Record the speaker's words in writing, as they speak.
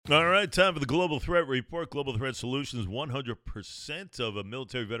All right, time for the Global Threat Report. Global Threat Solutions, 100% of a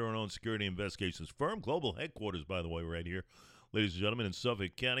military veteran-owned security investigations firm. Global headquarters, by the way, right here, ladies and gentlemen, in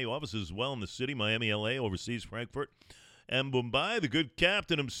Suffolk County. Offices as well in the city, Miami, L.A., overseas, Frankfurt, and Mumbai. The good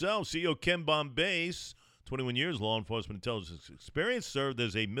captain himself, CEO Ken Bombay, 21 years law enforcement intelligence experience, served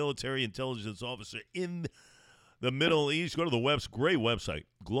as a military intelligence officer in the Middle East. Go to the great website,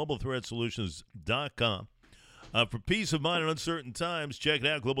 globalthreatsolutions.com. For peace of mind in uncertain times, check it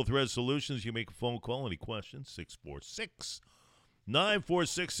out, Global Threat Solutions. You make a phone call, any questions,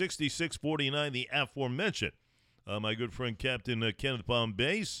 646-946-6649, the aforementioned. My good friend, Captain Kenneth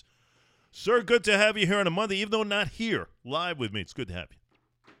Bombay. Sir, good to have you here on a Monday, even though not here, live with me. It's good to have you.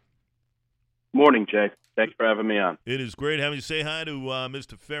 Morning, Jay. Thanks for having me on. It is great having you. Say hi to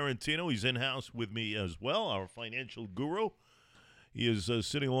Mr. Ferrantino. He's in-house with me as well, our financial guru. He is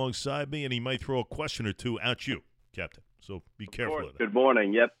sitting alongside me, and he might throw a question or two at you, Captain. So be careful of that. Good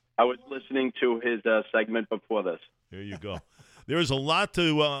morning. Yep. I was listening to his segment before this. There you go. There's a lot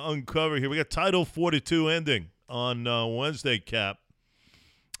to uncover here. We got Title 42 ending on Wednesday, Cap.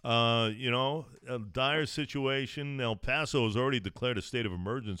 A dire situation. El Paso has already declared a state of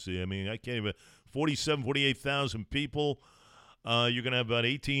emergency. I mean, I can't even. 48,000 people. You're going to have about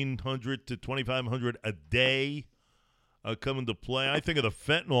 1,800 to 2,500 a day coming to play. I think of the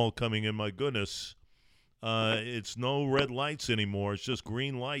fentanyl coming in, my goodness. It's no red lights anymore. It's just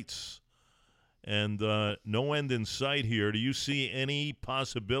green lights. And no end in sight here. Do you see any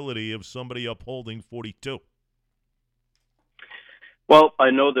possibility of somebody upholding 42? Well, I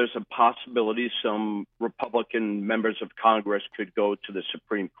know there's a possibility some Republican members of Congress could go to the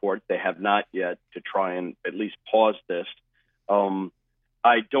Supreme Court. They have not yet, to try and at least pause this.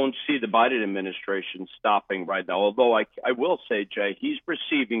 I don't see the Biden administration stopping right now, although I will say, Jay, he's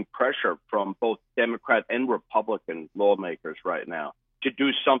receiving pressure from both Democrat and Republican lawmakers right now to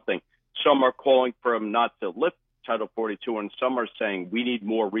do something. Some are calling for him not to lift Title 42, and some are saying we need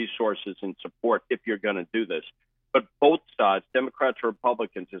more resources and support if you're going to do this. But both sides, Democrats and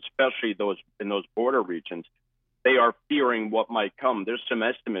Republicans, especially those in those border regions, they are fearing what might come. There's some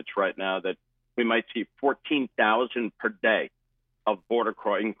estimates right now that we might see 14,000 per day of border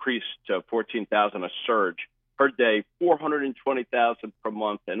cross increase to 14,000, a surge per day, 420,000 per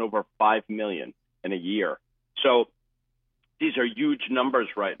month, and over 5 million in a year. So these are huge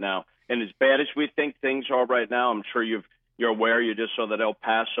numbers right now. And as bad as we think things are right now, I'm sure you're aware. You just saw that El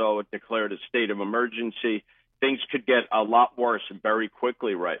Paso declared a state of emergency. Things could get a lot worse very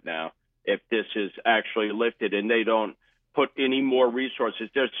quickly right now if this is actually lifted and they don't put any more resources.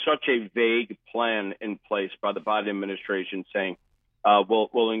 There's such a vague plan in place by the Biden administration saying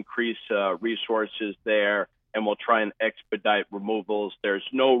we'll increase resources there and we'll try and expedite removals. There's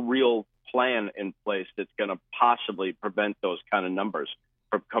no real plan in place that's going to possibly prevent those kind of numbers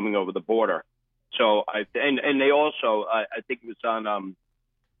from coming over the border. So and they also, I think it was on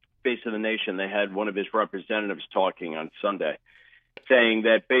Face of the Nation, they had one of his representatives talking on Sunday saying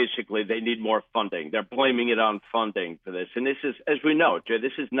that basically they need more funding. They're blaming it on funding for this. And this is, as we know, Jay,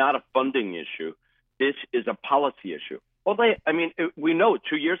 this is not a funding issue. This is a policy issue. Well, we know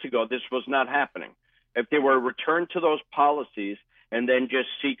 2 years ago this was not happening. If they were returned to those policies and then just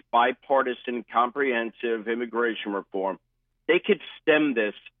seek bipartisan, comprehensive immigration reform, they could stem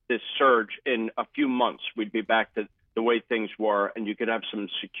this surge in a few months. We'd be back to the way things were, and you could have some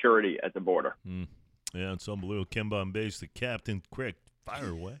security at the border. Yeah, it's unbelievable. Ken Bombay, the captain. Quick, fire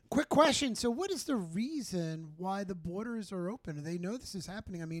away. Quick question. So what is the reason why the borders are open? Do they know this is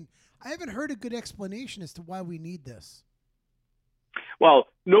happening? I mean, I haven't heard a good explanation as to why we need this. Well,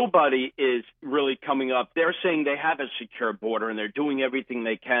 nobody is really coming up. They're saying they have a secure border, and they're doing everything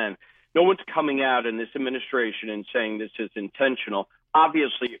they can. No one's coming out in this administration and saying this is intentional.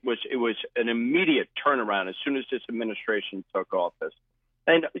 Obviously, it was an immediate turnaround as soon as this administration took office.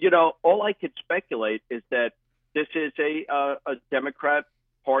 And, all I could speculate is that this is a Democrat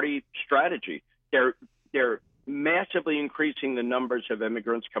Party strategy. They're massively increasing the numbers of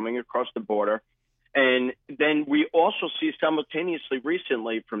immigrants coming across the border. And then we also see simultaneously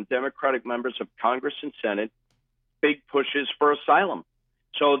recently from Democratic members of Congress and Senate big pushes for asylum.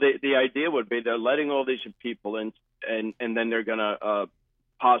 So the idea would be they're letting all these people in, and then they're going to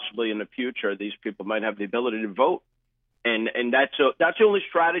possibly in the future, these people might have the ability to vote. And that's the only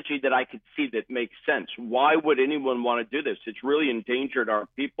strategy that I could see that makes sense. Why would anyone want to do this? It's really endangered our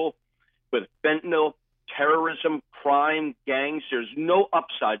people with fentanyl, terrorism, crime, gangs. There's no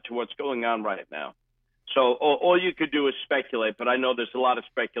upside to what's going on right now. So all you could do is speculate, but I know there's a lot of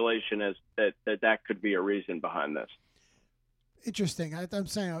speculation as that could be a reason behind this. Interesting. I'm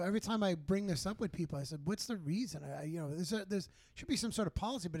saying every time I bring this up with people, I said, "What's the reason?" There's should be some sort of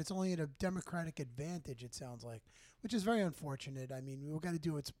policy, but it's only at a Democratic advantage. It sounds like, which is very unfortunate. I mean, we've got to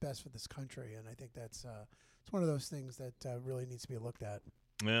do what's best for this country, and I think that's it's one of those things that really needs to be looked at.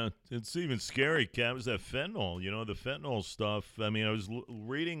 Yeah, it's even scary, Cap, is that fentanyl. You know, the fentanyl stuff. I mean, I was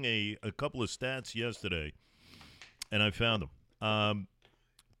reading a couple of stats yesterday, and I found them.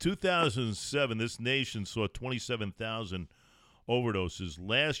 2007, this nation saw 27,000 overdoses.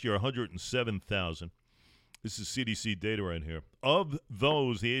 Last year, 107,000. This is CDC data right here. Of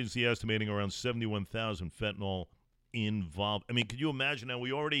those, the agency estimating around 71,000 fentanyl involved. I mean, could you imagine now?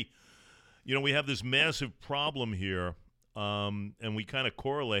 We already, we have this massive problem here, and we kind of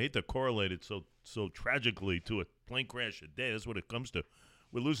hate to correlate it so tragically to a plane crash a day. That's what it comes to.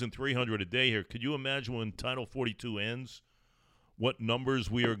 We're losing 300 a day here. Could you imagine when Title 42 ends, what numbers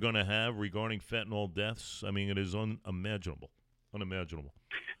we are going to have regarding fentanyl deaths? I mean, it is unimaginable.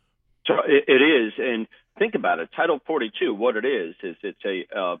 So it is, and think about it. Title 42, what it is it's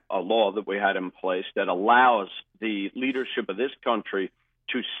a law that we had in place that allows the leadership of this country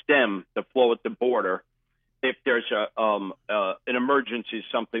to stem the flow at the border if there's an emergency,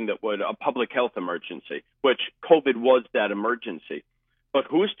 something that would a public health emergency, which COVID was that emergency. But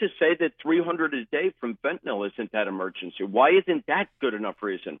who's to say that 300 a day from fentanyl isn't that emergency? Why isn't that good enough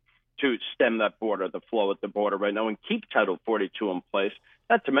reason to stem that border, the flow at the border right now, and keep Title 42 in place?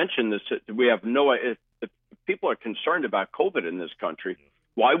 Not to mention this, we have if people are concerned about COVID in this country,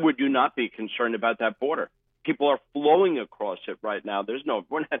 why would you not be concerned about that border? People are flowing across it right now.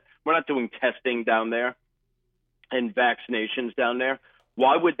 We're not doing testing down there and vaccinations down there.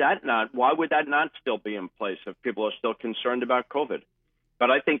 Why would that not still be in place if people are still concerned about COVID? But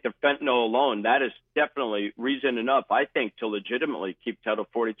I think the fentanyl alone, that is definitely reason enough, I think, to legitimately keep Title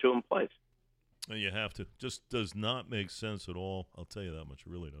 42 in place. You have to. Just does not make sense at all. I'll tell you that much.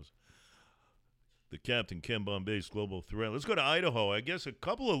 It really does. The Captain Ken Bombay's Global Threat. Let's go to Idaho. I guess a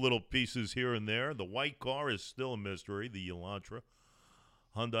couple of little pieces here and there. The white car is still a mystery, the Elantra.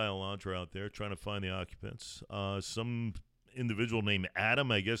 Hyundai Elantra out there trying to find the occupants. Some individual named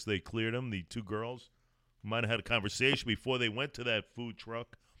Adam, I guess they cleared him, the two girls. Might have had a conversation before they went to that food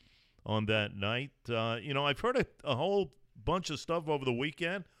truck on that night. I've heard a whole bunch of stuff over the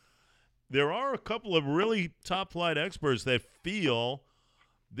weekend. There are a couple of really top-flight experts that feel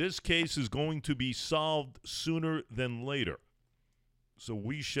this case is going to be solved sooner than later. So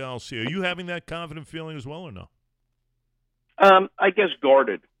we shall see. Are you having that confident feeling as well or no? I guess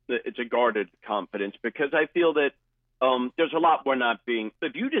guarded. It's a guarded confidence because I feel that there's a lot we're not being.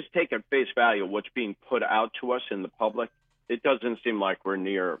 If you just take at face value what's being put out to us in the public, it doesn't seem like we're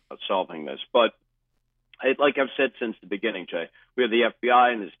near solving this. But like I've said since the beginning, Jay, we have the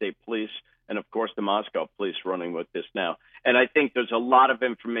FBI and the state police, and of course the Moscow police running with this now. And I think there's a lot of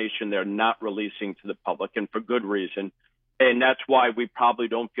information they're not releasing to the public, and for good reason. And that's why we probably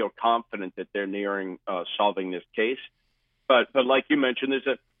don't feel confident that they're nearing solving this case. But like you mentioned,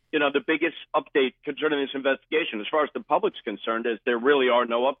 there's the biggest update concerning this investigation, as far as the public's concerned, is there really are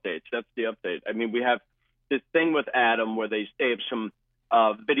no updates. That's the update. I mean, we have this thing with Adam where they have some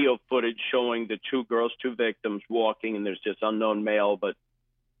video footage showing the two victims walking, and there's this unknown male. But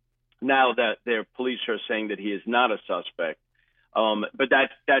now that their police are saying that he is not a suspect. But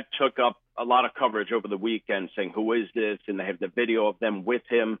that took up a lot of coverage over the weekend, saying, who is this? And they have the video of them with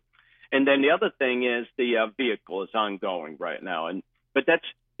him. And then the other thing is the vehicle is ongoing right now. But this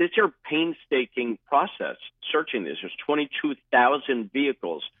is a painstaking process, searching this. There's 22,000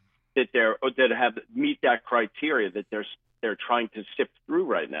 vehicles that meet that criteria that they're trying to sift through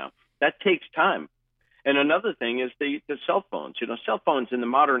right now. That takes time. And another thing is the cell phones. Cell phones in the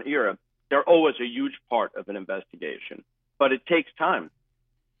modern era, they're always a huge part of an investigation. But it takes time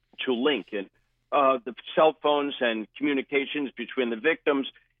to link the cell phones and communications between the victims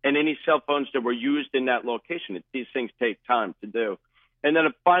and any cell phones that were used in that location. These things take time to do. And then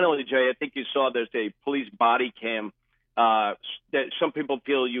finally, Jay, I think you saw there's a police body cam that some people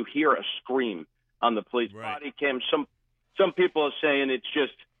feel you hear a scream on the police body cam. Some people are saying it's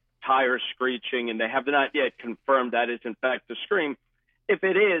just tires screeching, and they have not yet confirmed that is in fact the scream. If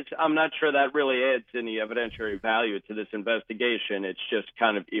it is, I'm not sure that really adds any evidentiary value to this investigation. It's just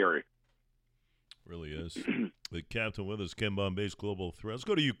kind of eerie. Really is. The captain with us, Ken Bombay's Global Threat. Let's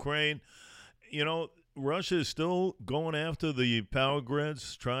go to Ukraine. Russia is still going after the power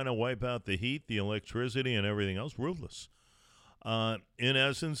grids, trying to wipe out the heat, the electricity, and everything else. Ruthless. In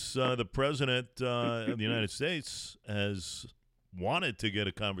essence, the president of the United States has wanted to get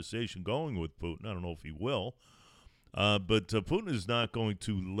a conversation going with Putin. I don't know if he will. But Putin is not going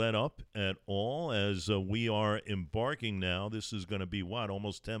to let up at all as we are embarking now. This is going to be,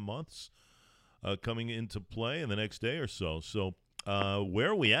 almost 10 months coming into play in the next day or so. So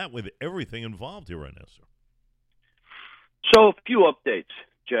where are we at with everything involved here right now, sir? So a few updates,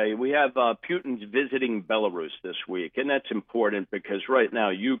 Jay. We have Putin's visiting Belarus this week, and that's important because right now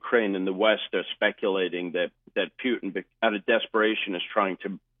Ukraine and the West are speculating that Putin, out of desperation, is trying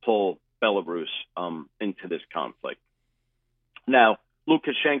to pull Belarus into this conflict. Now,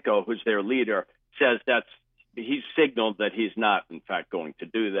 Lukashenko, who's their leader, says he's signaled that he's not, in fact, going to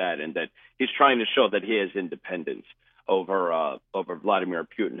do that, and that he's trying to show that he has independence over Vladimir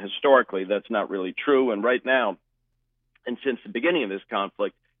Putin. Historically, that's not really true, and right now, and since the beginning of this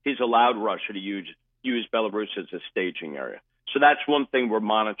conflict, he's allowed Russia to use Belarus as a staging area. So that's one thing we're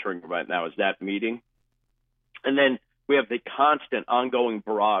monitoring right now is that meeting. And then we have the constant ongoing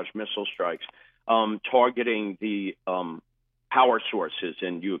barrage missile strikes targeting the power sources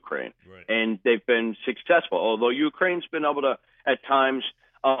in Ukraine. Right. And they've been successful, although Ukraine's been able to, at times,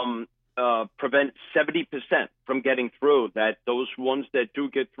 prevent 70% from getting through. That those ones that do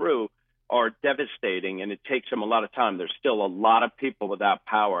get through are devastating, and it takes them a lot of time. There's still a lot of people without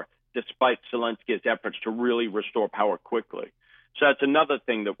power, despite Zelensky's efforts to really restore power quickly. So that's another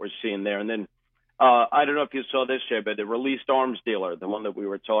thing that we're seeing there. And then I don't know if you saw this, Jay, but the released arms dealer, the one that we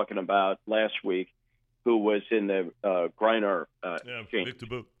were talking about last week, who was in the Griner Victor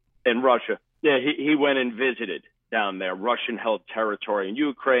Bout. in Russia. Yeah, he went and visited down there, Russian-held territory in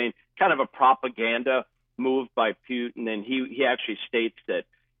Ukraine, kind of a propaganda move by Putin. And he actually states that,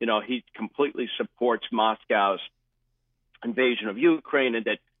 he completely supports Moscow's invasion of Ukraine and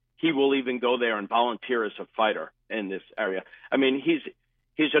that he will even go there and volunteer as a fighter in this area. I mean,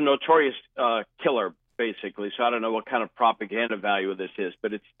 he's a notorious killer, basically. So I don't know what kind of propaganda value this is,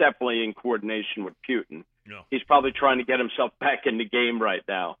 but it's definitely in coordination with Putin. Yeah. He's probably trying to get himself back in the game right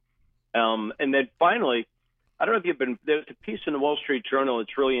now. And then finally, I don't know if there's a piece in the Wall Street Journal.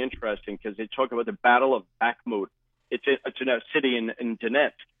 It's really interesting because they talk about the Battle of Bakhmut. It's in a city in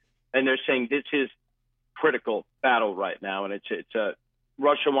Donetsk, and they're saying this is critical battle right now, and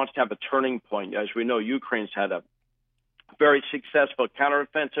Russia wants to have a turning point. As we know, Ukraine's had a very successful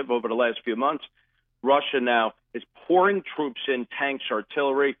counteroffensive over the last few months. Russia now is pouring troops in, tanks,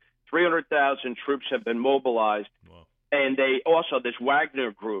 artillery. 300,000 troops have been mobilized. Wow. And they also, this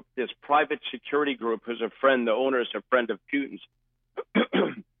Wagner group, this private security group, who's a friend, the owner is a friend of Putin's.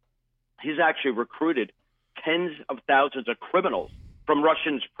 He's actually recruited tens of thousands of criminals from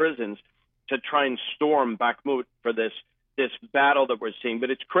Russian prisons to try and storm Bakhmut for this battle that we're seeing.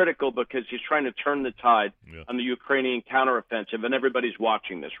 But it's critical because he's trying to turn the tide on the Ukrainian counteroffensive, and everybody's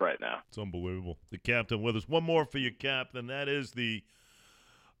watching this right now. It's unbelievable. The captain with us. One more for you, Captain. That is the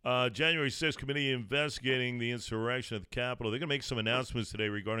January 6th committee investigating the insurrection at the Capitol. They're going to make some announcements today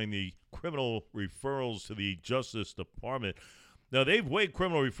regarding the criminal referrals to the Justice Department. Now, they've waived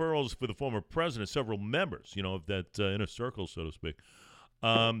criminal referrals for the former president, several members, of that inner circle, so to speak.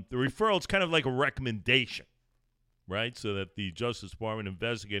 The referral is kind of like a recommendation, right? So that the Justice Department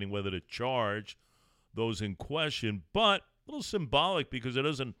investigating whether to charge those in question, but a little symbolic because it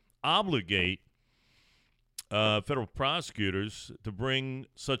doesn't obligate federal prosecutors to bring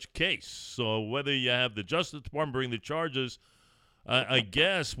such case. So whether you have the Justice Department bring the charges, I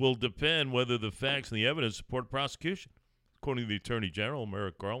guess will depend whether the facts and the evidence support prosecution, according to the Attorney General,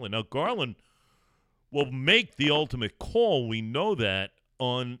 Merrick Garland. Now, Garland will make the ultimate call. We know that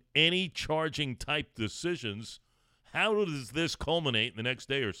on any charging type decisions. How does this culminate in the next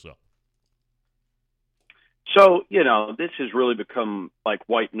day or so? So, this has really become like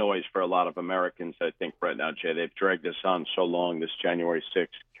white noise for a lot of Americans, I think, right now, Jay. They've dragged this on so long, this January 6th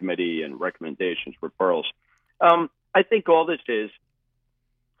committee and recommendations, referrals. I think all this is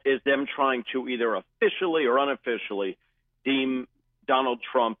them trying to either officially or unofficially deem Donald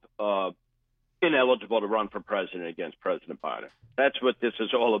Trump ineligible to run for president against President Biden. That's what this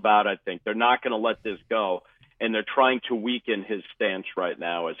is all about, I think. They're not going to let this go, and they're trying to weaken his stance right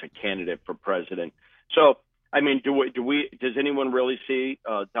now as a candidate for president. So, I mean, does anyone really see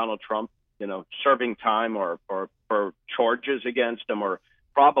Donald Trump, serving time or for charges against him, or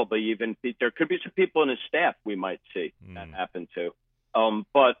probably even there could be some people in his staff we might see that happen to.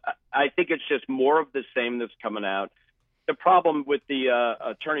 But I think it's just more of the same that's coming out. The problem with the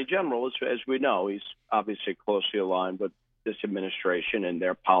Attorney General is, as we know, he's obviously closely aligned with this administration and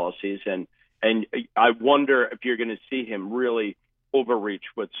their policies, and I wonder if you're going to see him really overreach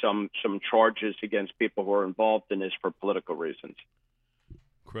with some charges against people who are involved in this for political reasons.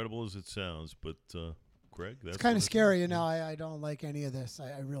 Incredible as it sounds, but Craig. That's It's kind what of scary, is. you know. I don't like any of this.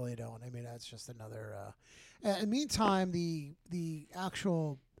 I really don't. I mean, that's just another. In the meantime, the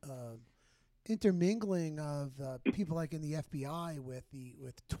actual intermingling of people like in the FBI with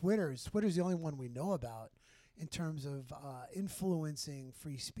Twitter. Twitter's the only one we know about in terms of influencing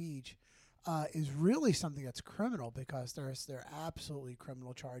free speech. Is really something that's criminal because there are absolutely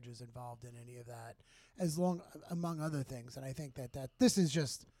criminal charges involved in any of that, among other things. And I think that this is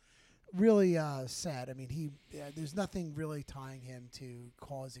just really sad. I mean, there's nothing really tying him to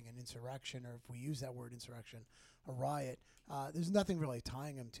causing an insurrection, or if we use that word insurrection, a riot. There's nothing really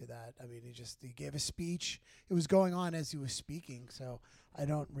tying him to that. I mean, he gave a speech. It was going on as he was speaking, so I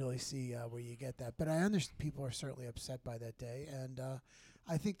don't really see where you get that. But I understand people are certainly upset by that day, and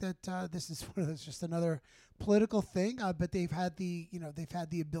I think that this is just another political thing. But they've had the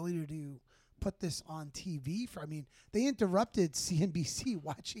ability to put this on TV. They interrupted CNBC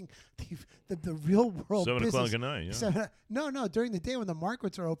watching the real world 7 business. o'clock at night. Yeah. No, during the day when the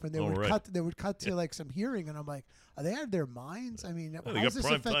markets are open, they would cut to like some hearing, and I'm like, are they out of their minds? I mean, They got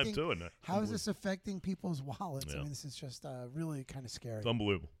prime time too. How is this affecting people's wallets? Yeah. I mean, this is just really kind of scary. It's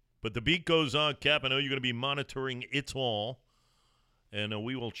unbelievable. But the beat goes on, Cap. I know you're going to be monitoring it all, and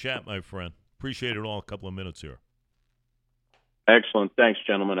we will chat, my friend. Appreciate it all. A couple of minutes here. Excellent. Thanks,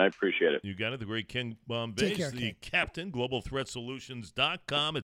 gentlemen. I appreciate it. You got it. The great Ken Take Bombay, care, the Ken. captain, globalthreatsolutions.com.